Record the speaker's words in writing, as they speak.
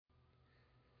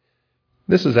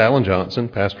This is Alan Johnson,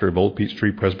 pastor of Old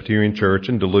Peachtree Presbyterian Church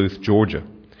in Duluth, Georgia.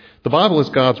 The Bible is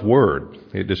God's Word.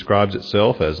 It describes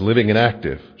itself as living and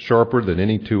active, sharper than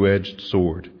any two-edged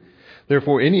sword.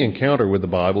 Therefore, any encounter with the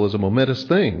Bible is a momentous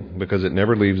thing because it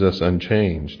never leaves us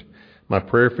unchanged. My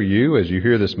prayer for you as you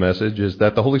hear this message is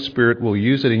that the Holy Spirit will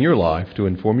use it in your life to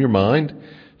inform your mind,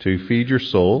 to feed your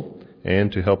soul,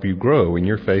 and to help you grow in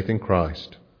your faith in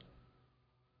Christ.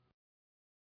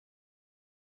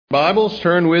 Bibles,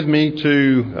 turn with me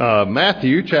to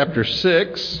Matthew chapter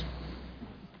 6.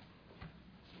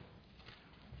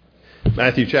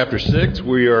 Matthew chapter 6,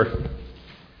 we are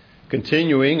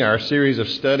continuing our series of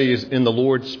studies in the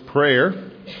Lord's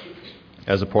Prayer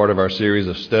as a part of our series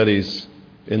of studies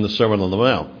in the Sermon on the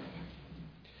Mount.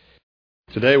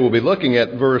 Today we'll be looking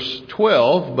at verse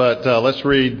 12, but let's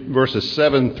read verses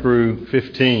 7 through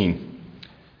 15.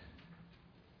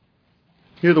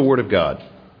 Hear the Word of God.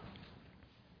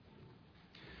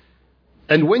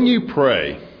 And when you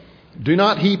pray, do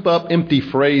not heap up empty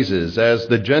phrases as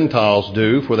the Gentiles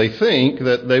do, for they think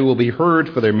that they will be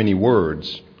heard for their many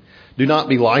words. Do not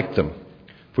be like them,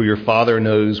 for your Father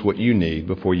knows what you need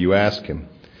before you ask Him.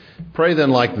 Pray then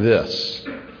like this: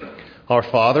 Our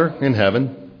Father in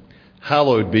heaven,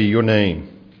 hallowed be your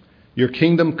name. Your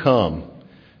kingdom come,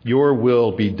 your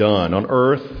will be done on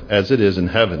earth as it is in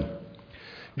heaven.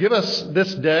 Give us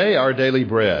this day our daily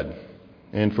bread,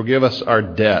 and forgive us our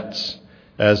debts,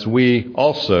 as we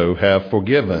also have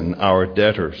forgiven our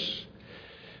debtors.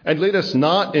 And lead us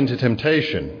not into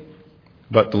temptation,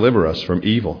 but deliver us from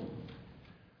evil.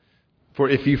 For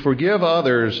if you forgive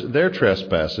others their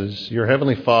trespasses, your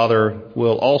heavenly Father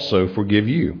will also forgive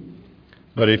you.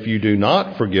 But if you do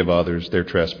not forgive others their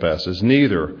trespasses,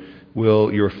 neither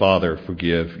will your Father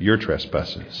forgive your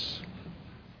trespasses.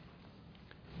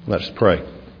 Let us pray.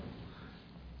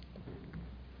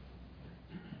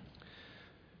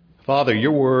 Father,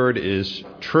 your word is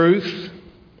truth.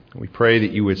 We pray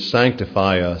that you would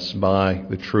sanctify us by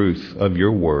the truth of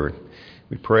your word.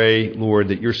 We pray, Lord,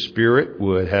 that your Spirit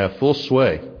would have full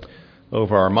sway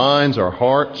over our minds, our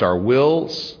hearts, our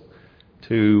wills,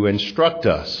 to instruct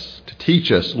us, to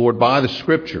teach us, Lord, by the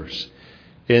Scriptures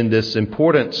in this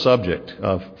important subject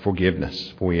of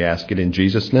forgiveness. For we ask it in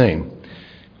Jesus' name.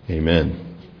 Amen.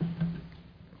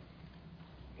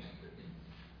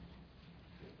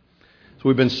 So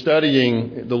we've been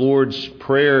studying the Lord's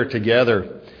Prayer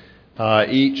together,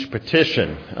 each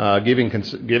petition,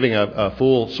 giving a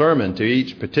full sermon to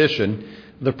each petition.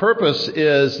 The purpose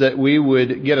is that we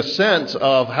would get a sense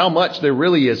of how much there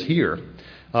really is here.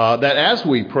 That as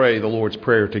we pray the Lord's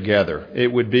Prayer together,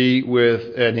 it would be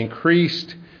with an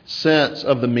increased sense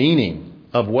of the meaning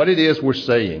of what it is we're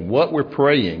saying, what we're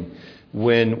praying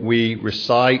when we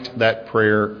recite that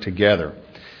prayer together.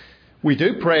 We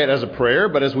do pray it as a prayer,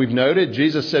 but as we've noted,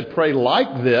 Jesus said, pray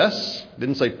like this.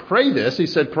 Didn't say pray this. He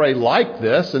said, pray like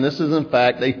this. And this is, in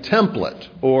fact, a template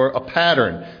or a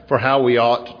pattern for how we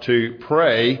ought to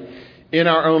pray in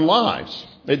our own lives.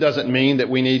 It doesn't mean that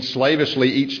we need slavishly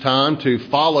each time to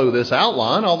follow this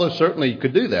outline, although certainly you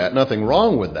could do that. Nothing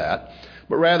wrong with that.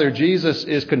 But rather, Jesus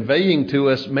is conveying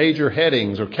to us major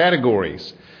headings or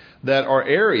categories that are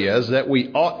areas that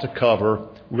we ought to cover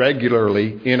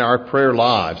regularly in our prayer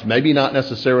lives. Maybe not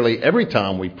necessarily every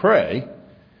time we pray,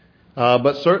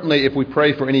 but certainly if we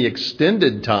pray for any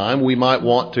extended time, we might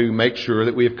want to make sure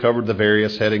that we have covered the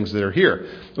various headings that are here.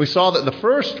 We saw that the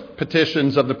first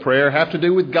petitions of the prayer have to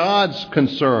do with God's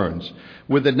concerns,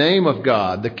 with the name of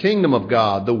God, the kingdom of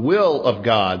God, the will of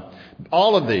God.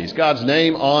 All of these, God's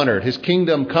name honored, His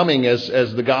kingdom coming as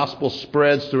the gospel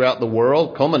spreads throughout the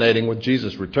world, culminating with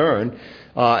Jesus' return,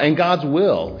 and God's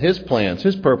will, His plans,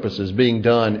 His purposes being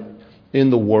done in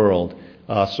the world,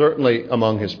 certainly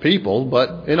among His people,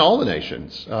 but in all the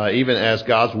nations, even as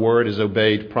God's word is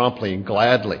obeyed promptly and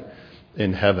gladly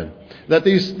in heaven. That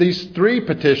these three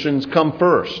petitions come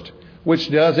first, which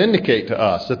does indicate to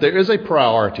us that there is a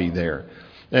priority there.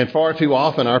 And far too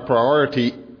often our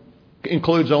priority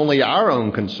includes only our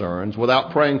own concerns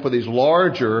without praying for these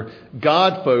larger,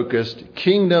 God-focused,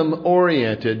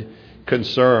 kingdom-oriented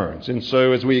concerns. And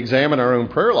so as we examine our own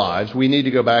prayer lives, we need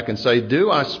to go back and say, do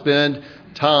I spend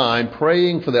time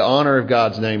praying for the honor of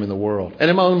God's name in the world and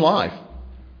in my own life?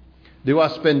 Do I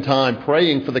spend time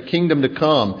praying for the kingdom to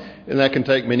come? And that can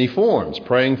take many forms.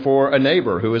 Praying for a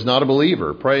neighbor who is not a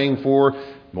believer. Praying for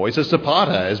Moises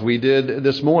Zapata, as we did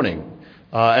this morning,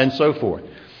 and so forth.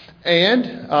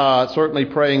 And certainly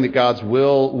praying that God's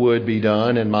will would be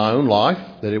done in my own life,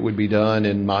 that it would be done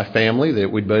in my family, that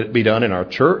it would be done in our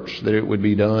church, that it would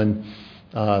be done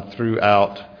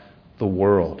throughout the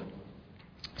world.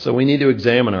 So we need to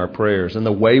examine our prayers and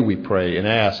the way we pray and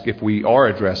ask if we are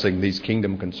addressing these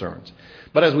kingdom concerns.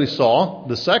 But as we saw,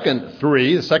 the second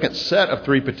set of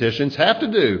three petitions have to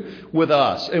do with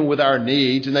us and with our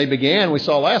needs. And they began, we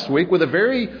saw last week, with a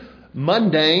very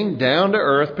mundane,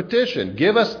 down-to-earth petition.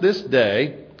 Give us this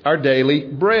day our daily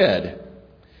bread.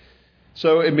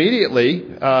 So immediately,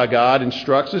 God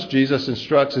instructs us, Jesus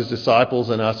instructs his disciples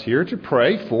and us here to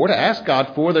pray for, to ask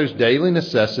God for those daily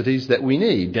necessities that we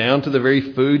need, down to the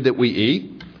very food that we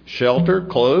eat, shelter,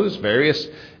 clothes, various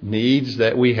needs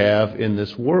that we have in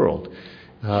this world.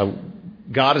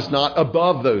 God is not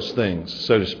above those things,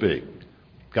 so to speak.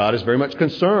 God is very much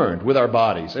concerned with our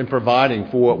bodies and providing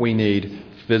for what we need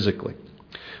physically.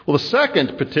 Well, the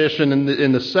second petition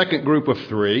in the second group of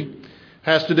three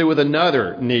has to do with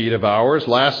another need of ours.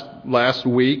 Last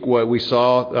week, we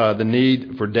saw the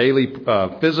need for daily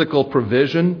physical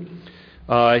provision.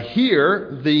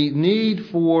 Here, the need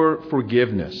for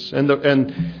forgiveness. And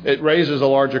it raises a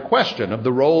larger question of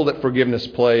the role that forgiveness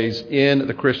plays in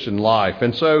the Christian life.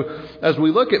 And so, as we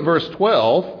look at verse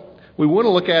 12, we want to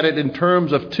look at it in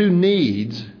terms of two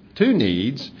needs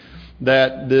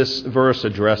that this verse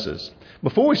addresses.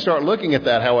 Before we start looking at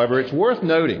that, however, it's worth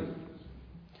noting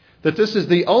that this is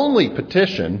the only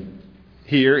petition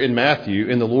here in Matthew,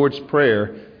 in the Lord's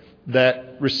Prayer,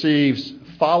 that receives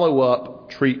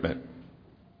follow-up treatment,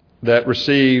 that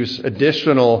receives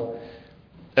additional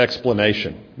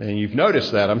explanation. And you've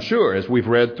noticed that, I'm sure, as we've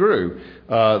read through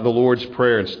the Lord's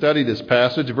Prayer and studied this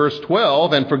passage. Verse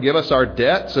 12, and forgive us our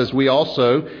debts as we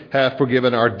also have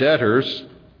forgiven our debtors.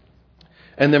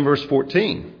 And then verse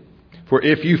 14, for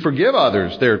if you forgive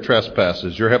others their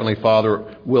trespasses, your heavenly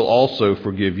Father will also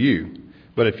forgive you.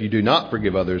 But if you do not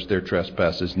forgive others their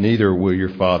trespasses, neither will your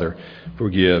Father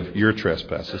forgive your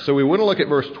trespasses. So we want to look at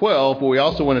verse 12, but we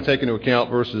also want to take into account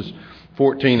verses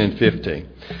 14 and 15.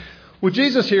 Well,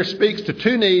 Jesus here speaks to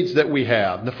two needs that we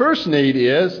have. The first need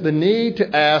is the need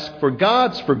to ask for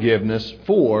God's forgiveness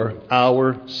for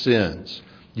our sins.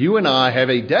 You and I have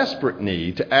a desperate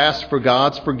need to ask for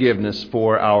God's forgiveness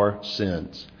for our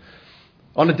sins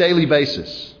on a daily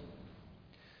basis.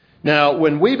 Now,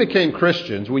 when we became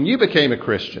Christians, when you became a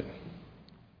Christian,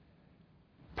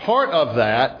 part of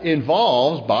that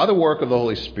involves, by the work of the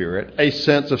Holy Spirit, a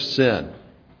sense of sin.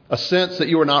 A sense that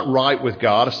you are not right with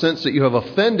God, a sense that you have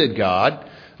offended God,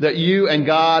 that you and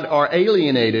God are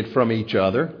alienated from each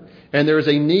other, and there is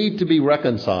a need to be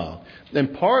reconciled.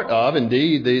 And part of,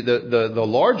 indeed, the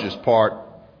largest part,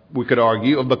 we could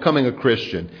argue, of becoming a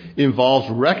Christian involves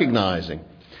recognizing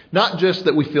not just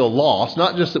that we feel lost,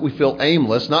 not just that we feel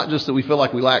aimless, not just that we feel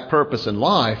like we lack purpose in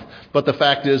life, but the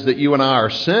fact is that you and I are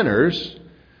sinners,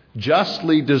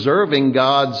 justly deserving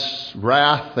God's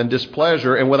wrath and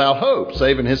displeasure and without hope,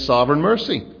 save in his sovereign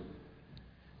mercy.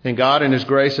 And God in his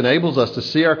grace enables us to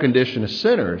see our condition as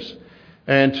sinners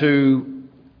and to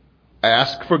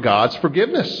ask for God's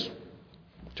forgiveness.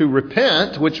 To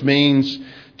repent, which means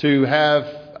to have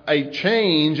a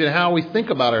change in how we think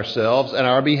about ourselves and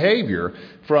our behavior,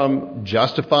 from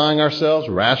justifying ourselves,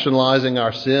 rationalizing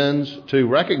our sins, to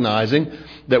recognizing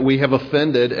that we have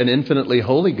offended an infinitely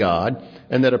holy God,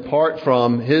 and that apart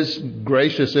from his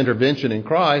gracious intervention in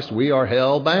Christ, we are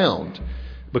hell-bound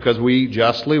because we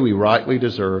rightly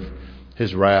deserve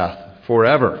his wrath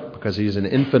forever because he is an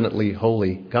infinitely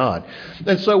holy God.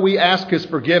 And so we ask his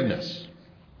forgiveness.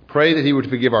 Pray that he would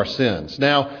forgive our sins.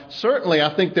 Now, certainly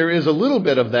I think there is a little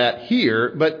bit of that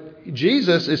here, but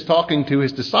Jesus is talking to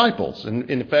his disciples, and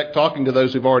in fact talking to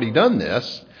those who've already done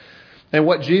this. And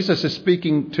what Jesus is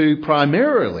speaking to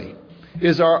primarily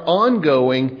is our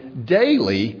ongoing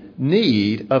daily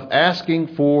need of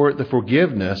asking for the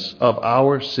forgiveness of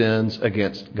our sins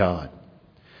against God.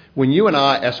 When you and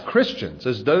I, as Christians,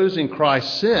 as those in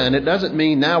Christ, sin, it doesn't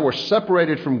mean now we're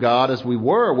separated from God as we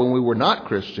were when we were not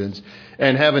Christians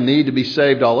and have a need to be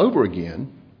saved all over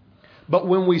again. But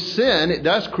when we sin, it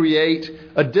does create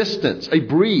a distance, a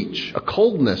breach, a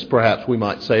coldness, perhaps we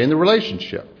might say, in the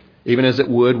relationship, even as it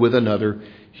would with another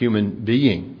human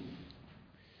being.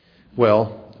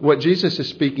 Well, what Jesus is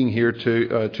speaking here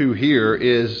to here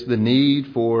is the need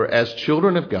for, as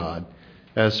children of God,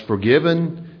 as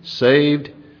forgiven,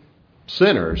 saved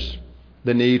sinners,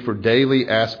 the need for daily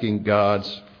asking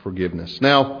God's forgiveness.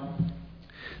 Now,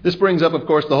 this brings up, of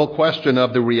course, the whole question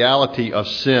of the reality of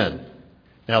sin.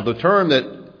 Now, the term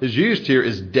that is used here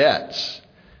is debts.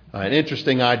 An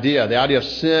interesting idea. The idea of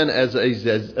sin as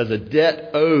a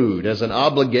debt owed, as an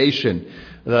obligation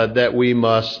that we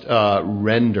must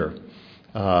render.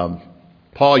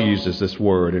 Paul uses this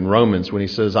word in Romans when he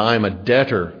says, I am a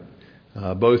debtor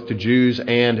both to Jews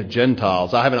and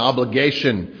Gentiles. I have an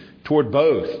obligation toward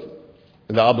both.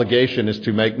 The obligation is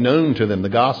to make known to them the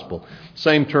gospel.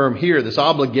 Same term here, this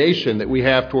obligation that we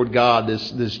have toward God,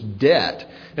 this debt.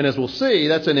 And as we'll see,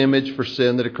 that's an image for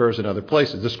sin that occurs in other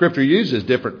places. The Scripture uses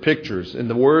different pictures in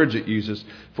the words it uses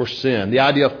for sin. The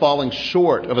idea of falling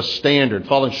short of a standard,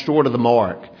 falling short of the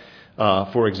mark,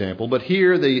 for example. But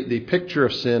here the picture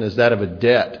of sin is that of a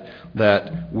debt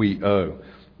that we owe.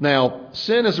 Now,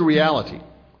 sin is a reality.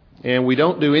 And we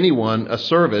don't do anyone a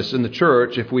service in the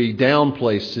church if we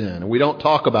downplay sin. We don't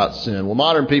talk about sin. Well,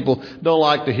 modern people don't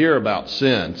like to hear about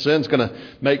sin. Sin's going to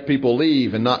make people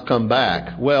leave and not come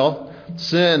back. Well,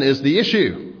 sin is the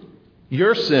issue.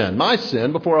 Your sin, my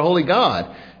sin before a holy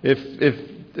God.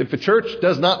 If a church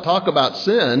does not talk about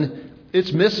sin,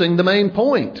 it's missing the main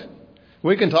point.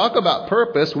 We can talk about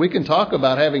purpose. We can talk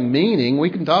about having meaning. We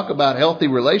can talk about healthy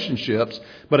relationships.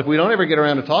 But if we don't ever get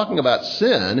around to talking about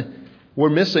sin, we're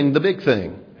missing the big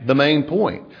thing, the main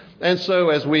point. And so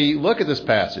as we look at this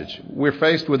passage, we're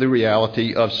faced with the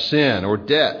reality of sin or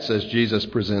debts as Jesus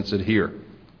presents it here.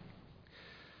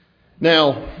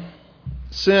 Now,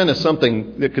 sin is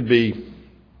something that could be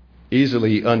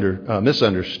easily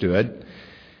misunderstood.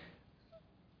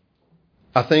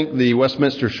 I think the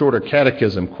Westminster Shorter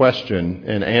Catechism question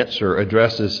and answer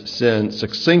addresses sin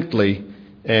succinctly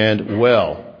and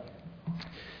well.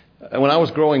 When I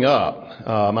was growing up,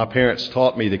 my parents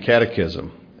taught me the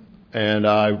catechism. And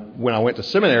when I went to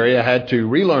seminary, I had to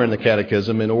relearn the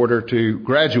catechism in order to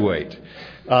graduate.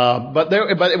 But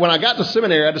when I got to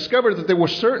seminary, I discovered that there were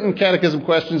certain catechism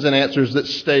questions and answers that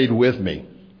stayed with me.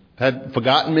 I had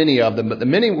forgotten many of them, but the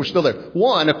many were still there.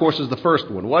 One, of course, is the first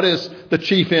one. What is the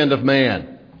chief end of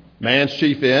man? Man's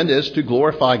chief end is to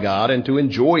glorify God and to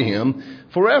enjoy Him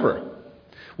forever.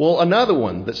 Well, another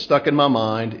one that stuck in my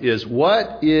mind is,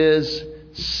 what is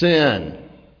sin?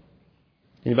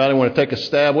 Anybody want to take a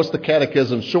stab? What's the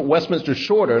catechism? Westminster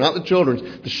Shorter, not the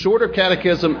children's. The Shorter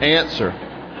Catechism answer.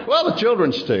 Well, the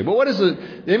children's too. But what is it?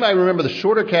 Anybody remember the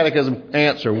Shorter Catechism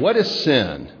answer? What is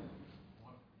sin?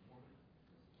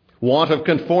 Want of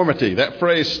conformity. That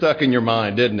phrase stuck in your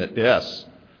mind, didn't it? Yes.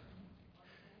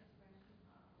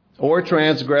 Or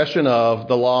transgression of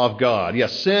the law of God.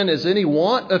 Yes, sin is any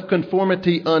want of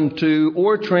conformity unto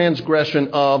or transgression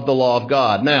of the law of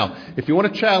God. Now, if you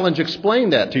want to challenge,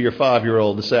 explain that to your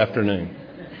 5-year-old this afternoon.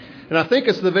 And I think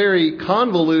it's the very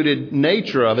convoluted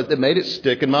nature of it that made it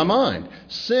stick in my mind.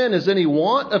 Sin is any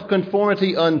want of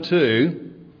conformity unto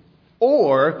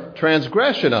or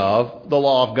transgression of the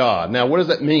law of God. Now, what does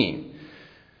that mean?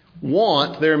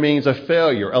 Want there means a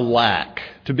failure, a lack.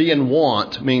 To be in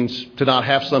want means to not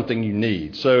have something you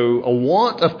need. So a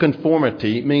want of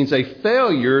conformity means a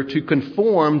failure to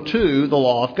conform to the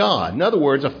law of God. In other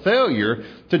words, a failure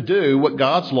to do what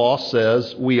God's law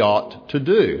says we ought to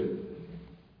do.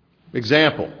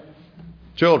 Example,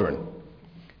 children.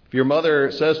 If your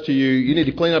mother says to you, you need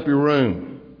to clean up your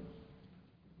room,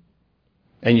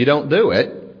 and you don't do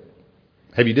it,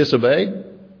 have you disobeyed?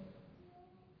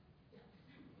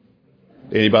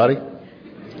 Anybody?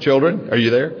 Children, are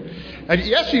you there?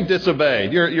 Yes, you've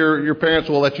disobeyed. Your parents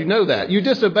will let you know that. You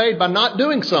disobeyed by not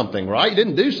doing something, right? You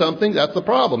didn't do something. That's the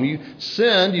problem. You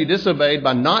sinned. You disobeyed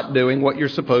by not doing what you're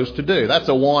supposed to do. That's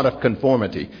a want of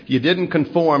conformity. You didn't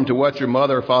conform to what your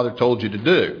mother or father told you to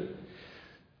do.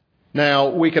 Now,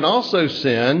 we can also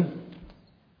sin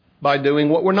by doing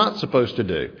what we're not supposed to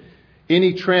do.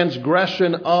 Any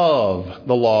transgression of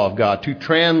the law of God. To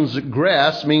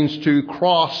transgress means to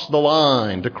cross the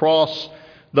line, to cross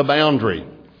the boundary.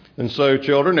 And so,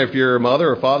 children, if your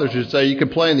mother or father should say, you can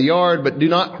play in the yard, but do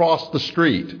not cross the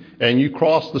street, and you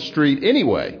cross the street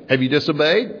anyway, have you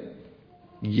disobeyed?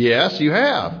 Yes, you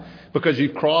have, because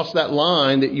you've crossed that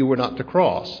line that you were not to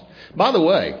cross. By the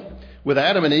way, with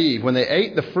Adam and Eve, when they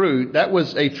ate the fruit, that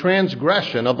was a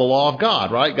transgression of the law of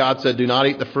God, right? God said, do not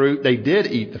eat the fruit. They did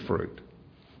eat the fruit.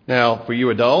 Now, for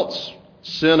you adults,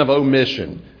 sin of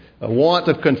omission, a want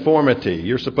of conformity.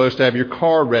 You're supposed to have your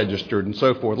car registered and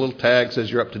so forth. A little tag says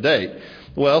you're up to date.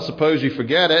 Well, suppose you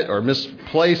forget it or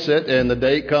misplace it and the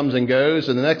date comes and goes,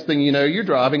 and the next thing you know, you're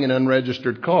driving an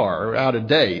unregistered car or out of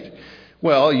date.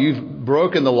 Well, you've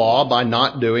broken the law by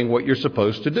not doing what you're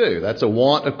supposed to do. That's a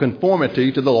want of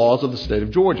conformity to the laws of the state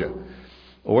of Georgia.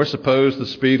 Or suppose the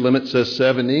speed limit says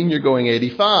 70 and you're going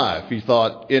 85. You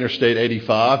thought Interstate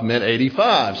 85 meant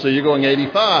 85, so you're going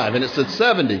 85 and it said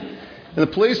 70. And the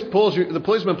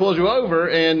policeman pulls you over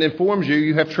and informs you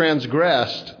you have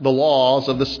transgressed the laws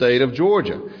of the state of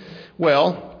Georgia.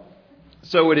 Well,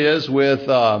 so it is with the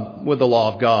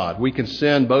law of God. We can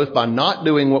sin both by not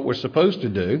doing what we're supposed to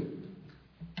do.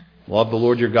 Love the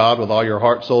Lord your God with all your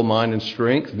heart, soul, mind, and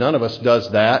strength. None of us does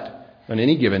that on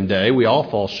any given day. We all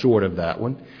fall short of that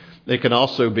one. It can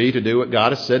also be to do what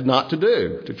God has said not to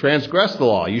do, to transgress the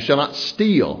law. You shall not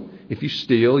steal. If you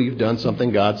steal, you've done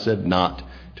something God said not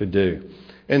to do.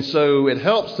 And so it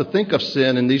helps to think of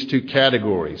sin in these two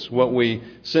categories.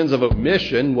 Sins of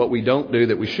omission, what we don't do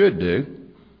that we should do.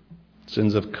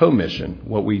 Sins of commission,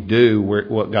 what we do,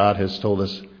 what God has told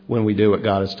us, when we do what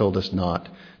God has told us not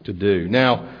to do.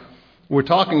 Now, we're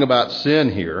talking about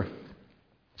sin here,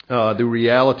 the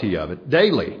reality of it.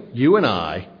 Daily, you and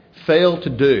I fail to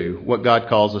do what God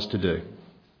calls us to do.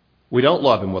 We don't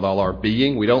love Him with all our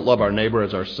being. We don't love our neighbor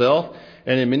as ourselves.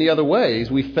 And in many other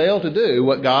ways, we fail to do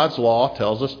what God's law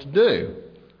tells us to do.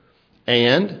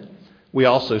 And we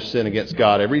also sin against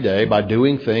God every day by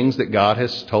doing things that God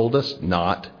has told us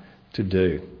not to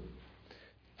do.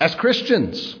 As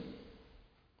Christians.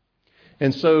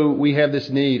 And so we have this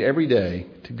need every day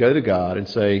to go to God and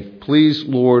say, please,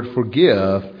 Lord,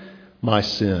 forgive my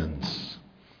sins.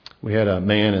 We had a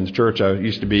man in the church I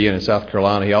used to be in South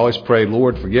Carolina. He always prayed,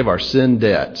 Lord, forgive our sin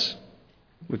debts,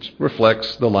 which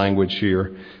reflects the language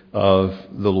here of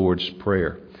the Lord's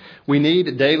Prayer. We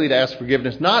need daily to ask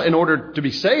forgiveness, not in order to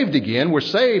be saved again. We're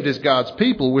saved as God's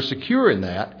people. We're secure in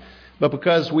that. But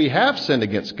because we have sinned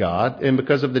against God and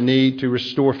because of the need to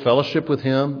restore fellowship with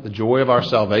Him, the joy of our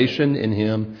salvation in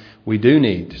Him, we do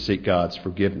need to seek God's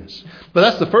forgiveness. But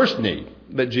that's the first need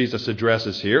that Jesus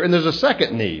addresses here. And there's a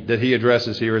second need that He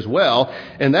addresses here as well.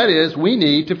 And that is we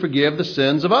need to forgive the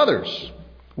sins of others.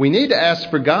 We need to ask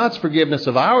for God's forgiveness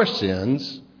of our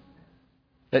sins,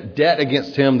 that debt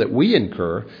against Him that we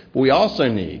incur. But we also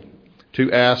need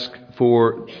to ask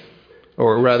for,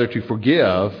 or rather to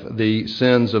forgive the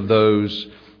sins of those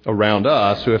around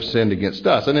us who have sinned against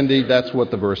us. And indeed, that's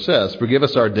what the verse says. Forgive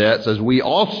us our debts as we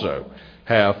also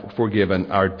have forgiven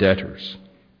our debtors.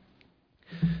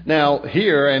 Now,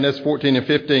 here, and as 14 and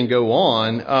 15 go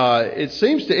on, it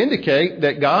seems to indicate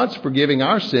that God's forgiving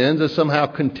our sins is somehow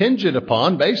contingent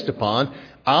upon, based upon,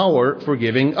 our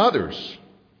forgiving others.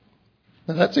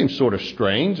 Now, that seems sort of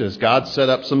strange, as God set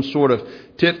up some sort of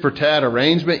tit-for-tat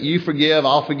arrangement. You forgive,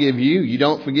 I'll forgive you. You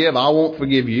don't forgive, I won't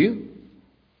forgive you.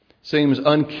 Seems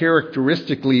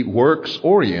uncharacteristically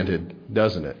works-oriented,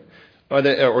 doesn't it?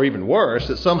 Or even worse,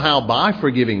 that somehow by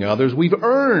forgiving others, we've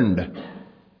earned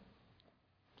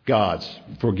God's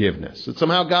forgiveness. That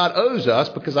somehow God owes us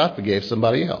because I forgave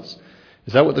somebody else.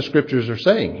 Is that what the Scriptures are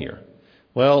saying here?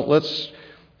 Well, let's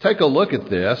take a look at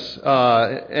this.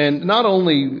 And not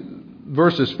only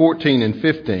verses 14 and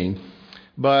 15,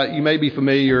 but you may be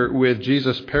familiar with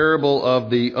Jesus' parable of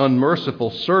the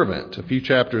unmerciful servant a few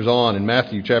chapters on in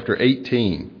Matthew chapter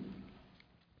 18.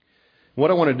 What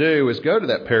I want to do is go to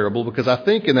that parable because I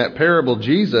think in that parable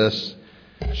Jesus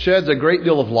sheds a great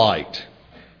deal of light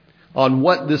on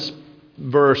what this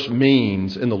verse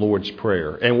means in the Lord's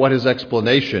Prayer and what his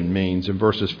explanation means in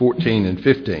verses 14 and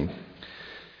 15.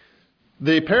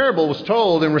 The parable was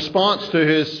told in response to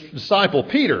his disciple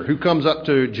Peter, who comes up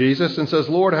to Jesus and says,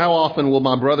 Lord, how often will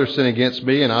my brother sin against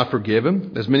me and I forgive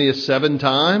him? As many as 7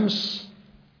 times?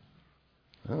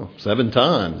 Oh, 7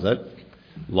 times. That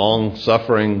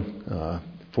long-suffering,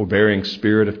 forbearing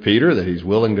spirit of Peter, that he's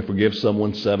willing to forgive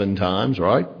someone 7 times,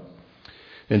 right?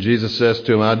 And Jesus says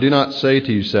to him, I do not say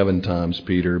to you 7 times,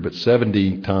 Peter, but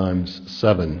 70 times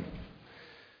 7.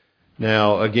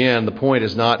 Now, again, the point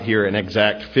is not here an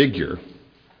exact figure.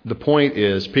 The point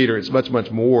is, Peter, it's much, much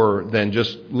more than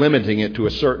just limiting it to a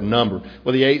certain number.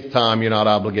 Well, the 8th time, you're not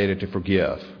obligated to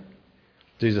forgive.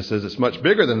 Jesus says it's much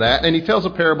bigger than that, and he tells a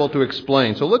parable to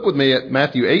explain. So look with me at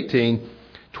Matthew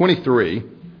 18:23.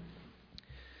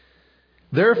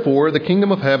 Therefore, the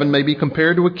kingdom of heaven may be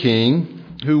compared to a king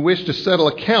who wished to settle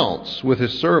accounts with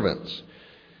his servants.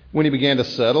 When he began to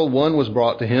settle, one was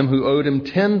brought to him who owed him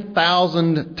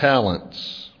 10,000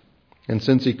 talents. And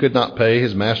since he could not pay,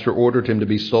 his master ordered him to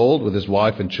be sold with his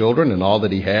wife and children and all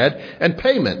that he had, and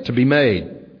payment to be made.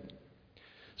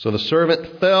 So the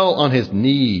servant fell on his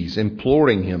knees,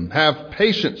 imploring him, have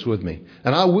patience with me,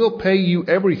 and I will pay you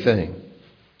everything.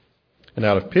 And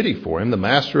out of pity for him, the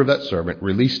master of that servant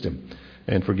released him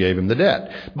and forgave him the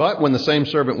debt. But when the same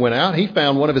servant went out, he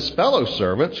found one of his fellow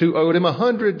servants who owed him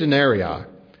 100 denarii.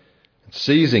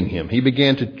 Seizing him, he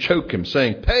began to choke him,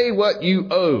 saying, pay what you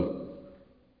owe.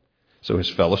 So his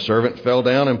fellow servant fell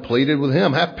down and pleaded with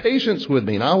him, have patience with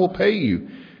me, and I will pay you.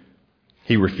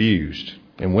 He refused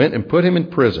and went and put him in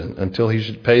prison until he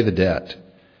should pay the debt.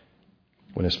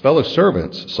 When his fellow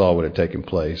servants saw what had taken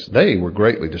place, they were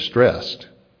greatly distressed.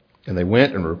 And they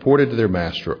went and reported to their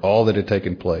master all that had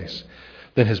taken place.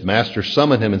 Then his master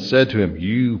summoned him and said to him,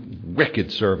 you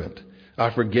wicked servant,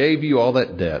 I forgave you all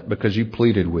that debt because you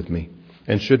pleaded with me.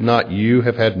 And should not you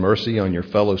have had mercy on your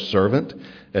fellow servant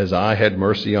as I had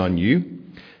mercy on you?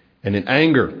 And in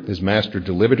anger, his master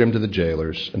delivered him to the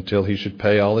jailers until he should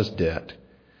pay all his debt.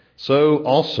 So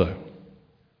also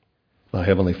my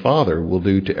heavenly Father will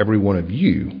do to every one of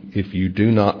you if you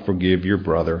do not forgive your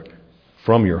brother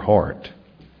from your heart.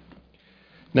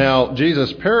 Now,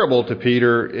 Jesus' parable to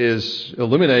Peter is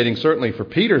illuminating certainly for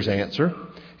Peter's answer.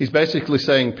 He's basically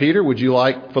saying, Peter, would you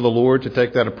like for the Lord to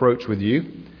take that approach with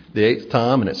you the 8th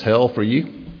time and it's hell for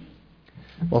you?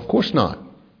 Well, of course not.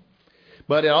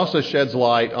 But it also sheds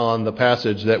light on the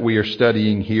passage that we are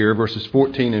studying here, verses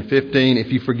 14 and 15.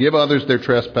 If you forgive others their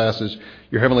trespasses,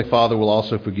 your heavenly Father will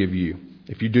also forgive you.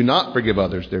 If you do not forgive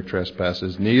others their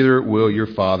trespasses, neither will your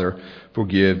Father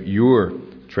forgive your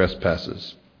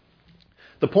trespasses.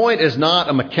 The point is not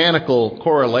a mechanical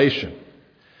correlation.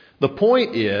 The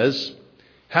point is,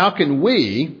 how can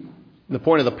we, the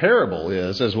point of the parable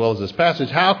is, as well as this passage,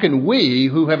 how can we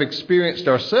who have experienced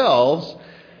ourselves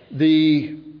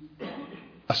the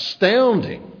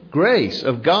astounding grace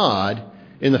of God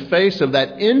in the face of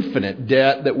that infinite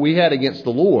debt that we had against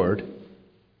the Lord,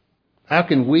 how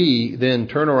can we then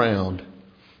turn around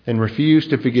and refuse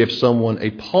to forgive someone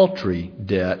a paltry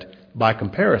debt by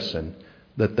comparison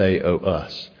that they owe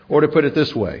us? Or to put it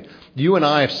this way, you and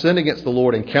I have sinned against the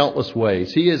Lord in countless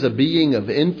ways. He is a being of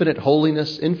infinite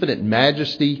holiness, infinite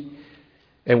majesty,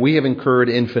 and we have incurred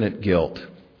infinite guilt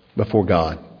before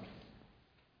God.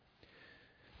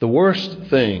 The worst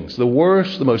things, the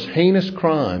most heinous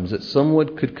crimes that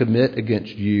someone could commit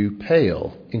against you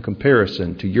pale in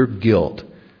comparison to your guilt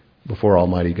before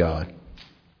Almighty God.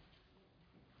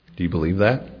 Do you believe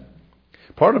that?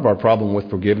 Part of our problem with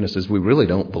forgiveness is we really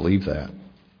don't believe that.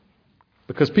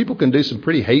 Because people can do some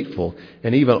pretty hateful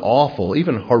and even awful,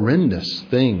 even horrendous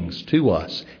things to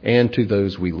us and to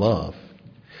those we love.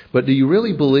 But do you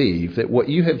really believe that what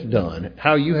you have done,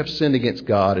 how you have sinned against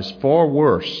God, is far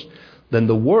worse than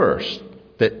the worst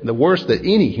that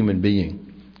any human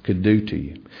being could do to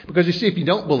you? Because you see, if you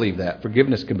don't believe that,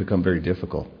 forgiveness can become very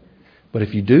difficult. But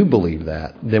if you do believe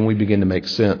that, then we begin to make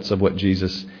sense of what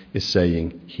Jesus is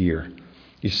saying here.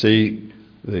 You see,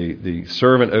 the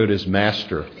servant owed his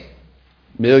master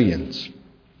millions.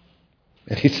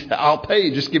 And he said, I'll pay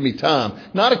you, just give me time.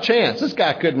 Not a chance. This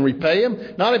guy couldn't repay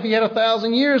him. Not if he had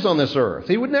 1,000 years on this earth.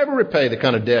 He would never repay the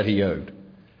kind of debt he owed.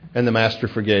 And the master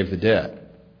forgave the debt.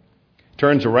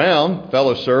 Turns around,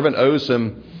 fellow servant owes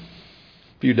him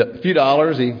a few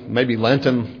dollars. He maybe lent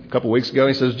him a couple of weeks ago.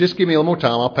 He says, just give me a little more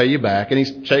time, I'll pay you back. And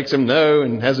he shakes him no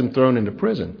and has him thrown into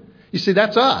prison. You see,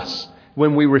 that's us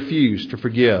when we refuse to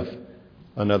forgive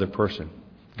another person.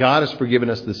 God has forgiven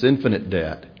us this infinite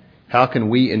debt. How can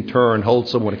we in turn hold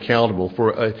someone accountable for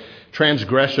a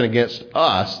transgression against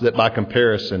us that by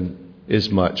comparison is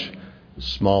much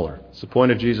smaller? It's the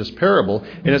point of Jesus' parable,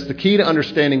 and it's the key to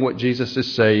understanding what Jesus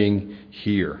is saying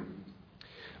here.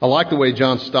 I like the way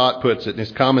John Stott puts it in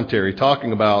his commentary,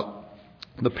 talking about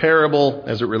the parable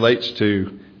as it relates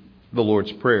to the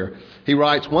Lord's Prayer. He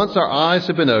writes, once our eyes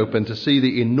have been opened to see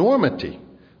the enormity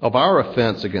of our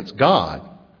offense against God,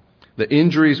 the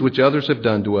injuries which others have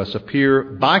done to us appear,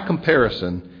 by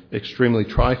comparison, extremely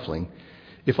trifling.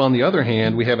 If, on the other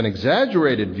hand, we have an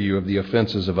exaggerated view of the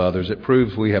offenses of others, it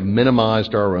proves we have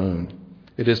minimized our own.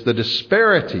 It is the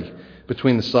disparity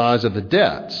between the size of the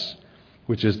debts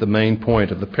which is the main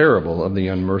point of the parable of the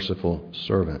unmerciful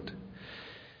servant.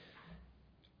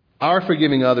 Our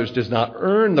forgiving others does not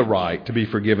earn the right to be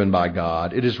forgiven by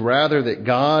God. It is rather that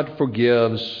God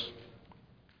forgives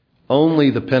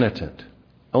only the penitent,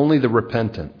 only the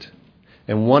repentant.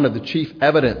 And one of the chief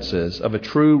evidences of a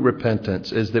true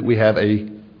repentance is that we have a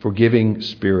forgiving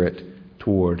spirit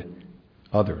toward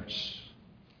others.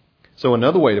 So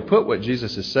another way to put what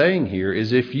Jesus is saying here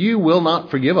is if you will not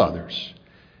forgive others,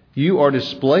 you are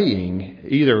displaying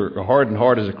either a hardened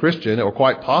heart as a Christian or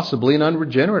quite possibly an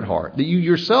unregenerate heart. That you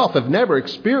yourself have never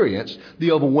experienced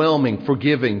the overwhelming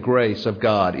forgiving grace of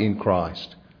God in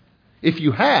Christ. If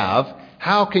you have,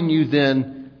 how can you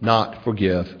then not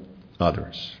forgive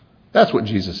others? That's what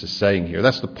Jesus is saying here.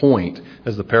 That's the point,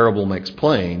 as the parable makes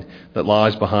plain, that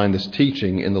lies behind this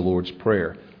teaching in the Lord's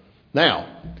Prayer. Now,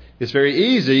 it's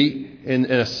very easy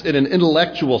in an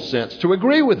intellectual sense to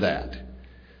agree with that.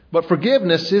 But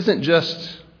forgiveness isn't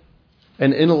just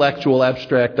an intellectual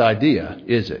abstract idea,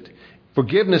 is it?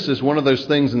 Forgiveness is one of those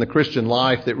things in the Christian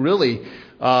life that really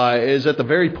is at the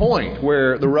very point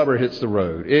where the rubber hits the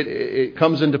road. It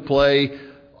comes into play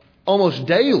almost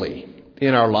daily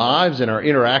in our lives, in our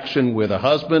interaction with a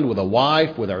husband, with a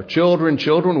wife, with our children,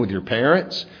 with your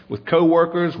parents, with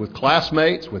coworkers, with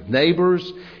classmates, with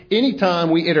neighbors.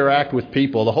 Anytime we interact with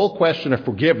people, the whole question of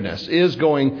forgiveness is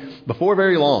going, before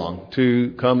very long,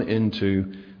 to come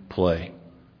into play.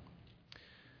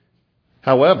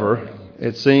 However,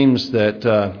 it seems that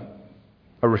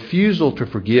a refusal to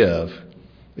forgive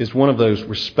is one of those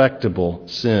respectable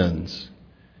sins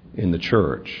in the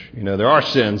church. You know, there are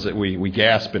sins that we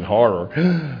gasp in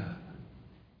horror.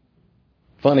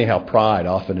 Funny how pride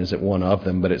often isn't one of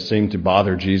them, but it seemed to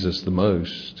bother Jesus the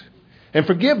most. And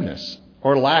forgiveness,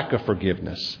 or lack of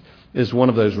forgiveness, is one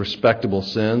of those respectable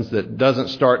sins that doesn't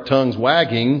start tongues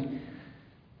wagging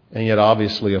and yet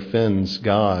obviously offends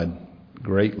God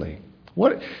greatly.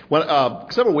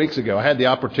 Several weeks ago, I had the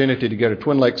opportunity to go to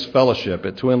Twin Lakes Fellowship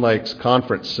at Twin Lakes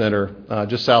Conference Center,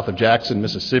 just south of Jackson,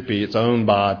 Mississippi. It's owned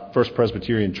by First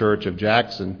Presbyterian Church of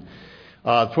Jackson.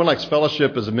 Twin Lakes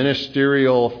Fellowship is a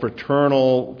ministerial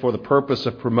fraternal for the purpose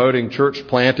of promoting church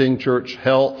planting, church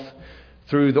health,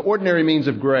 through the ordinary means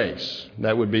of grace.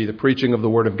 That would be the preaching of the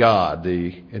Word of God,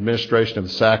 the administration of the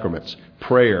sacraments,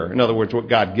 prayer. In other words, what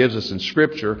God gives us in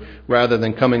Scripture, rather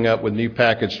than coming up with new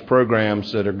packaged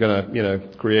programs that are going to,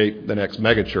 create the next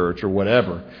megachurch or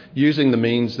whatever. Using the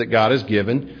means that God has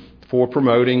given for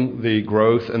promoting the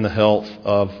growth and the health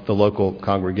of the local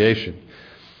congregation.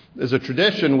 There's a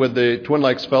tradition with the Twin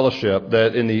Lakes Fellowship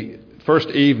that in the first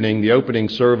evening, the opening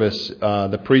service,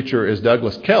 the preacher is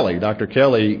Douglas Kelly. Dr.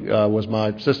 Kelly was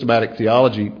my systematic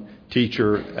theology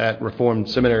teacher at Reformed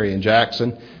Seminary in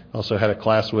Jackson. Also had a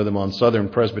class with him on Southern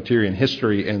Presbyterian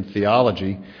history and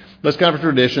theology. That's kind of a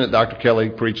tradition that Dr. Kelly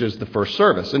preaches the first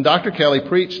service. And Dr. Kelly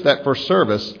preached that first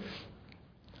service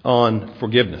on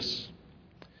forgiveness.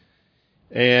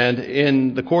 And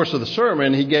in the course of the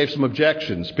sermon, he gave some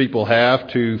objections people have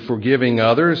to forgiving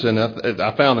others, and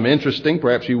I found them interesting.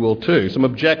 Perhaps you will too. Some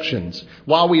objections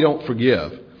why we don't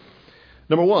forgive.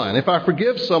 Number one, if I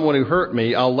forgive someone who hurt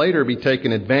me, I'll later be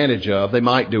taken advantage of. They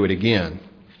might do it again.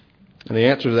 And the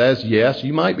answer to that is yes,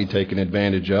 you might be taken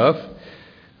advantage of,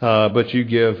 but you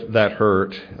give that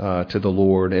hurt to the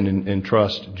Lord and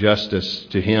entrust justice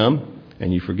to Him,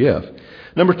 and you forgive.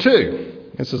 Number two,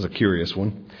 this is a curious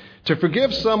one. To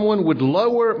forgive someone would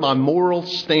lower my moral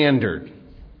standard.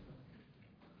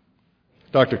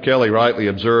 Dr. Kelly rightly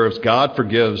observes, God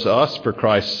forgives us for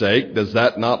Christ's sake. Does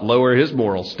that not lower His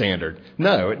moral standard?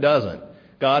 No, it doesn't.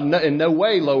 God in no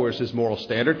way lowers His moral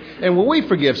standard. And when we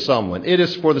forgive someone, it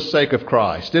is for the sake of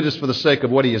Christ. It is for the sake of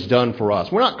what He has done for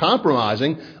us. We're not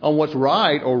compromising on what's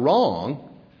right or wrong.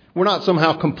 We're not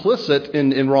somehow complicit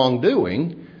in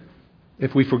wrongdoing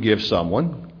if we forgive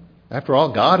someone. After all,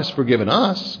 God has forgiven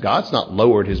us. God's not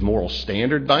lowered His moral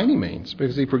standard by any means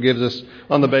because He forgives us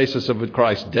on the basis of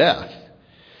Christ's death.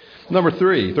 Number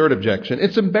three, third objection.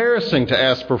 It's embarrassing to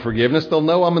ask for forgiveness. They'll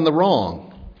know I'm in the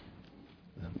wrong.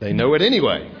 They know it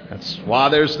anyway. That's why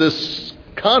there's this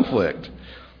conflict.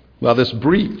 Well, this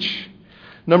breach.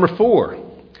 Number four.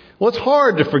 Well, it's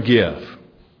hard to forgive.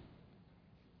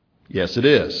 Yes, it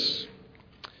is.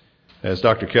 As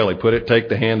Dr. Kelly put it, take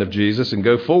the hand of Jesus and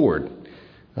go forward.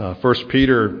 1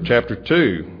 Peter chapter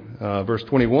 2, verse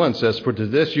 21 says, For to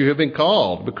this you have been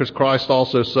called, because Christ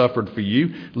also suffered for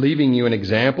you, leaving you an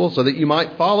example, so that you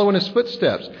might follow in His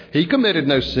footsteps. He committed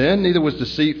no sin, neither was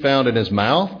deceit found in His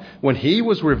mouth. When He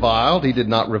was reviled, He did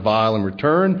not revile in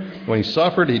return. When He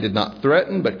suffered, He did not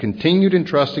threaten, but continued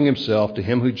entrusting Himself to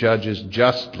Him who judges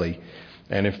justly.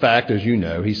 And in fact, as you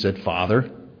know, He said, Father,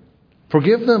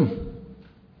 forgive them,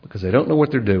 because they don't know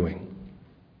what they're doing.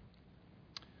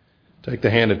 Take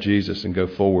the hand of Jesus and go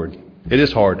forward. It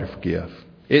is hard to forgive.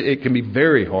 It can be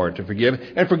very hard to forgive.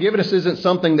 And forgiveness isn't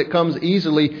something that comes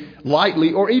easily,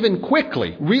 lightly, or even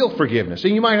quickly. Real forgiveness.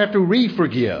 And you might have to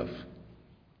re-forgive.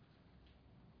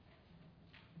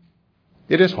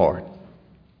 It is hard.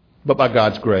 But by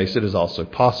God's grace, it is also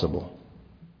possible.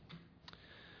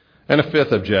 And a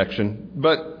fifth objection.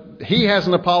 But He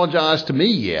hasn't apologized to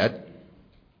me yet.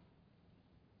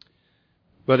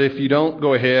 But if you don't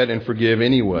go ahead and forgive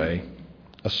anyway,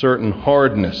 a certain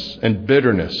hardness and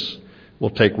bitterness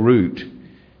will take root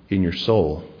in your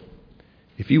soul.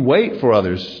 If you wait for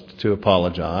others to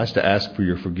apologize, to ask for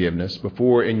your forgiveness,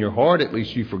 before in your heart at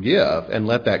least you forgive and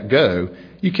let that go,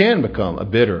 you can become a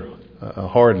bitter, a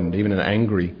hardened, even an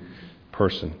angry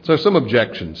person. So some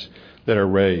objections that are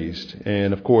raised,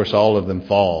 and of course all of them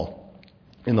fall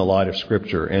in the light of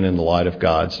Scripture and in the light of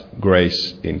God's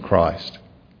grace in Christ.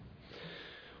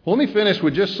 Well, let me finish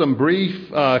with just some brief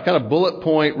kind of bullet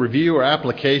point review or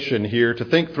application here to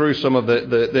think through some of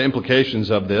the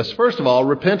implications of this. First of all,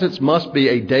 repentance must be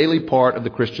a daily part of the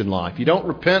Christian life. You don't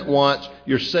repent once,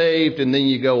 you're saved, and then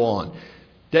you go on.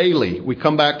 Daily, we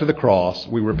come back to the cross,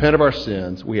 we repent of our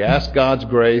sins, we ask God's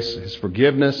grace, His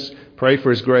forgiveness, pray for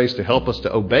His grace to help us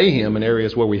to obey Him in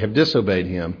areas where we have disobeyed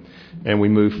Him, and we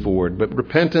move forward. But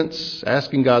repentance,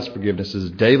 asking God's forgiveness,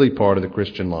 is a daily part of the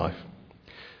Christian life.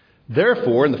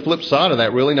 Therefore, and the flip side of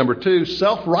that really, number 2,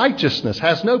 self-righteousness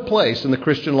has no place in the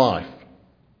Christian life.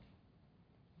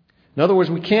 In other words,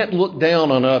 we can't look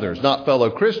down on others, not fellow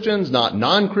Christians, not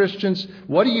non-Christians.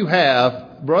 What do you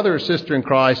have, brother or sister in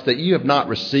Christ, that you have not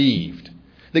received,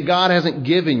 that God hasn't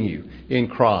given you in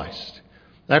Christ?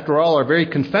 After all, our very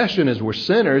confession is we're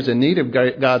sinners in need of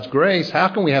God's grace. How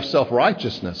can we have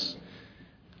self-righteousness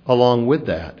along with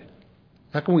that?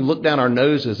 How can we look down our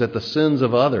noses at the sins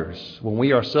of others when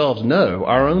we ourselves know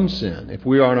our own sin? If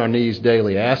we are on our knees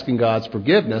daily asking God's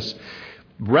forgiveness,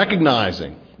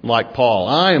 recognizing, like Paul,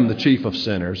 I am the chief of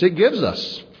sinners, it gives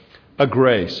us a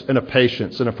grace and a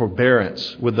patience and a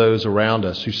forbearance with those around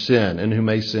us who sin and who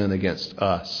may sin against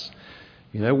us.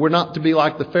 You know, we're not to be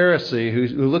like the Pharisee who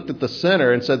looked at the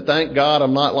sinner and said, thank God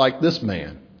I'm not like this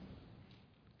man.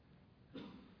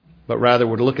 But rather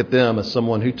we're to look at them as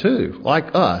someone who too,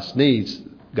 like us, needs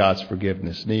God's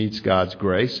forgiveness, needs God's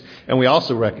grace. And we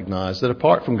also recognize that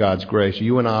apart from God's grace,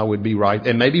 you and I would be right,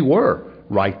 and maybe were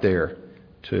right there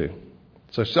too.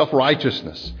 So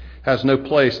self-righteousness has no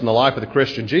place in the life of the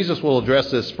Christian. Jesus will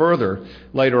address this further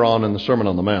later on in the Sermon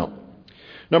on the Mount.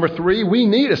 Number 3, we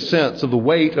need a sense of the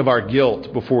weight of our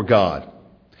guilt before God.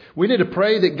 We need to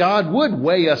pray that God would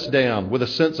weigh us down with a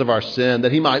sense of our sin,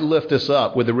 that He might lift us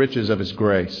up with the riches of His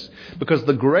grace. Because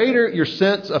the greater your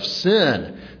sense of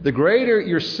sin, the greater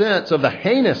your sense of the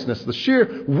heinousness, the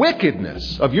sheer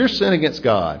wickedness of your sin against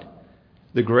God,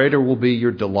 the greater will be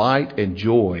your delight and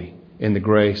joy in the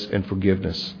grace and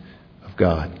forgiveness of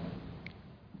God.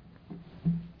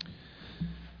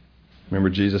 Remember,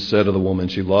 Jesus said to the woman,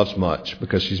 she loves much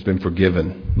because she's been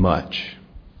forgiven much.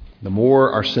 The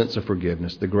more our sense of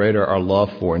forgiveness, the greater our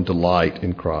love for and delight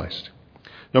in Christ.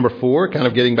 Number 4, kind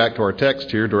of getting back to our text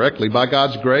here directly, by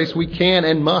God's grace, we can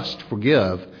and must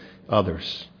forgive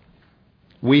others.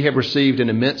 We have received an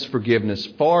immense forgiveness,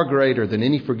 far greater than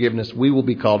any forgiveness we will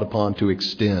be called upon to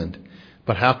extend.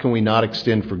 But how can we not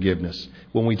extend forgiveness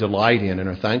when we delight in and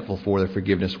are thankful for the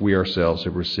forgiveness we ourselves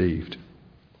have received?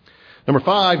 Number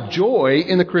 5, joy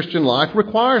in the Christian life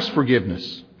requires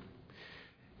forgiveness.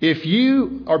 If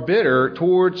you are bitter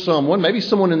towards someone, maybe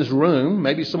someone in this room,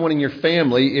 maybe someone in your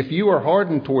family, if you are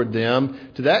hardened toward them,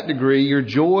 to that degree, your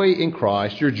joy in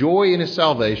Christ, your joy in His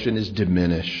salvation is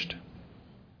diminished.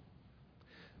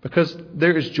 Because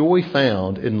there is joy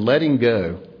found in letting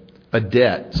go a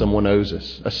debt someone owes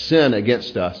us, a sin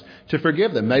against us, to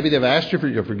forgive them. Maybe they've asked you for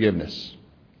your forgiveness.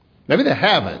 Maybe they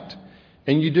haven't,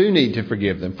 and you do need to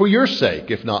forgive them for your sake,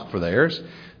 if not for theirs.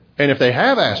 And if they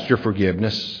have asked your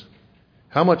forgiveness,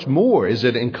 how much more is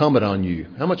it incumbent on you?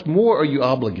 How much more are you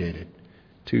obligated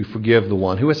to forgive the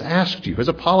one who has asked you, has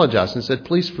apologized and said,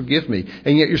 please forgive me,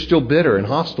 and yet you're still bitter and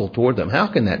hostile toward them? How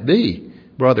can that be,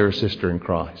 brother or sister in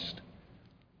Christ?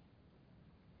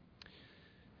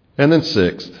 And then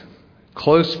 6th,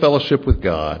 close fellowship with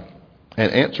God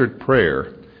and answered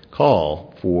prayer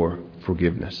call for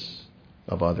forgiveness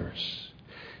of others.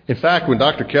 In fact, when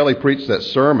Dr. Kelly preached that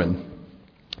sermon,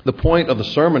 the point of the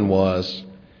sermon was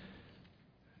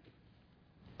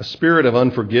a spirit of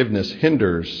unforgiveness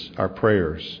hinders our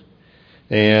prayers.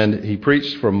 And he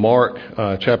preached from Mark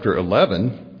chapter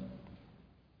 11,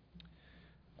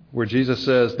 where Jesus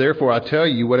says, therefore I tell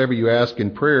you, whatever you ask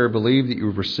in prayer, believe that you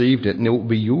have received it and it will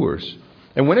be yours.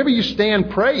 And whenever you stand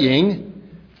praying,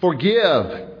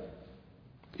 forgive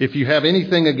if you have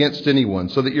anything against anyone,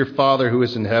 so that your Father who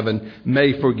is in heaven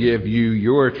may forgive you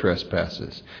your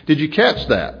trespasses. Did you catch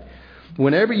that?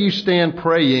 Whenever you stand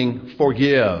praying,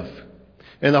 forgive.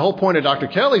 And the whole point of Dr.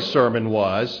 Kelly's sermon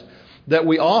was that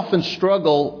we often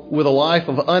struggle with a life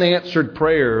of unanswered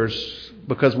prayers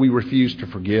because we refuse to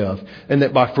forgive. And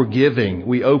that by forgiving,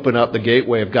 we open up the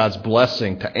gateway of God's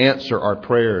blessing to answer our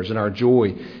prayers and our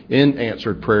joy in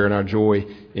answered prayer and our joy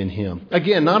in Him.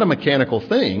 Again, not a mechanical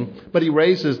thing, but he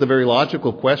raises the very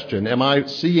logical question, am I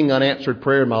seeing unanswered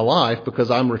prayer in my life because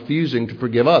I'm refusing to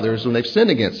forgive others when they've sinned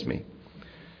against me?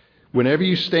 Whenever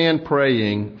you stand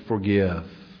praying, forgive.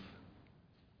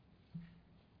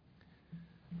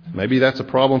 Maybe that's a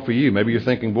problem for you. Maybe you're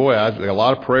thinking, boy, I've got a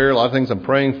lot of prayer, a lot of things I'm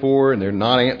praying for, and there are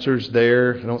not answers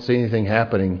there. I don't see anything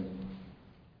happening.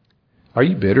 Are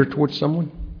you bitter towards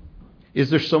someone? Is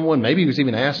there someone maybe who's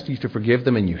even asked you to forgive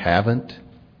them and you haven't?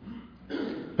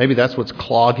 Maybe that's what's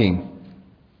clogging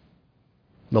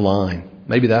the line.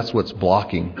 Maybe that's what's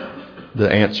blocking the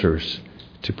answers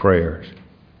to prayers,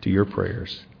 to your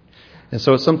prayers. And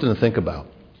so it's something to think about.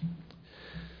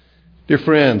 Dear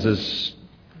friends, as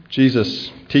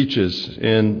Jesus teaches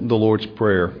in the Lord's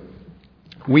Prayer,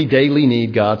 we daily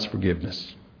need God's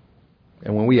forgiveness.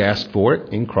 And when we ask for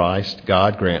it in Christ,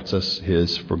 God grants us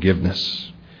His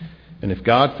forgiveness. And if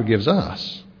God forgives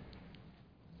us,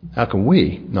 how can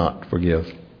we not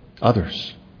forgive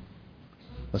others?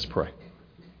 Let's pray.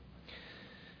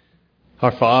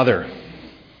 Our Father,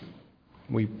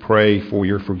 we pray for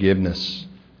your forgiveness,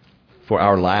 for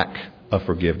our lack of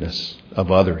forgiveness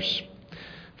of others.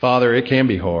 Father, it can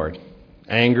be hard.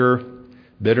 Anger,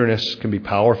 bitterness can be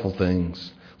powerful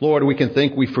things. Lord, we can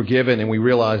think we've forgiven and we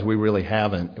realize we really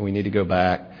haven't and we need to go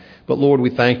back. But Lord, we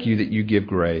thank you that you give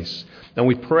grace. And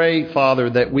we pray, Father,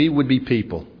 that we would be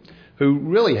people who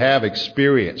really have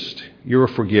experienced your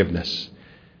forgiveness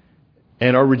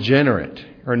and are regenerate,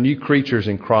 are new creatures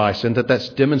in Christ, and that that's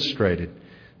demonstrated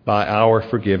by our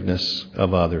forgiveness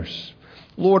of others.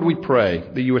 Lord, we pray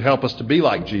that you would help us to be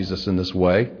like Jesus in this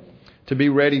way, to be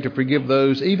ready to forgive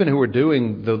those even who are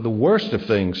doing the worst of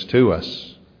things to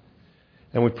us.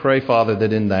 And we pray, Father,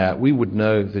 that in that we would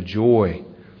know the joy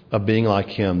of being like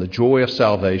him, the joy of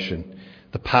salvation,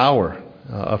 the power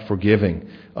of forgiving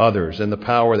others, and the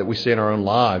power that we see in our own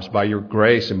lives by your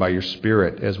grace and by your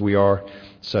Spirit as we are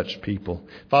such people.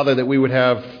 Father, that we would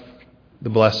have the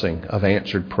blessing of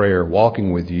answered prayer,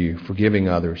 walking with you, forgiving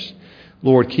others.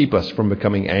 Lord, keep us from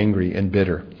becoming angry and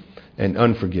bitter and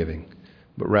unforgiving,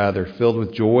 but rather filled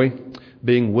with joy,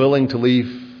 being willing to leave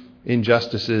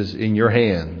injustices in your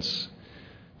hands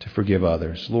to forgive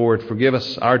others. Lord, forgive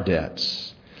us our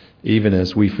debts, even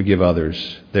as we forgive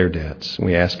others their debts.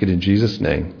 We ask it in Jesus'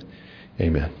 name.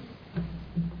 Amen.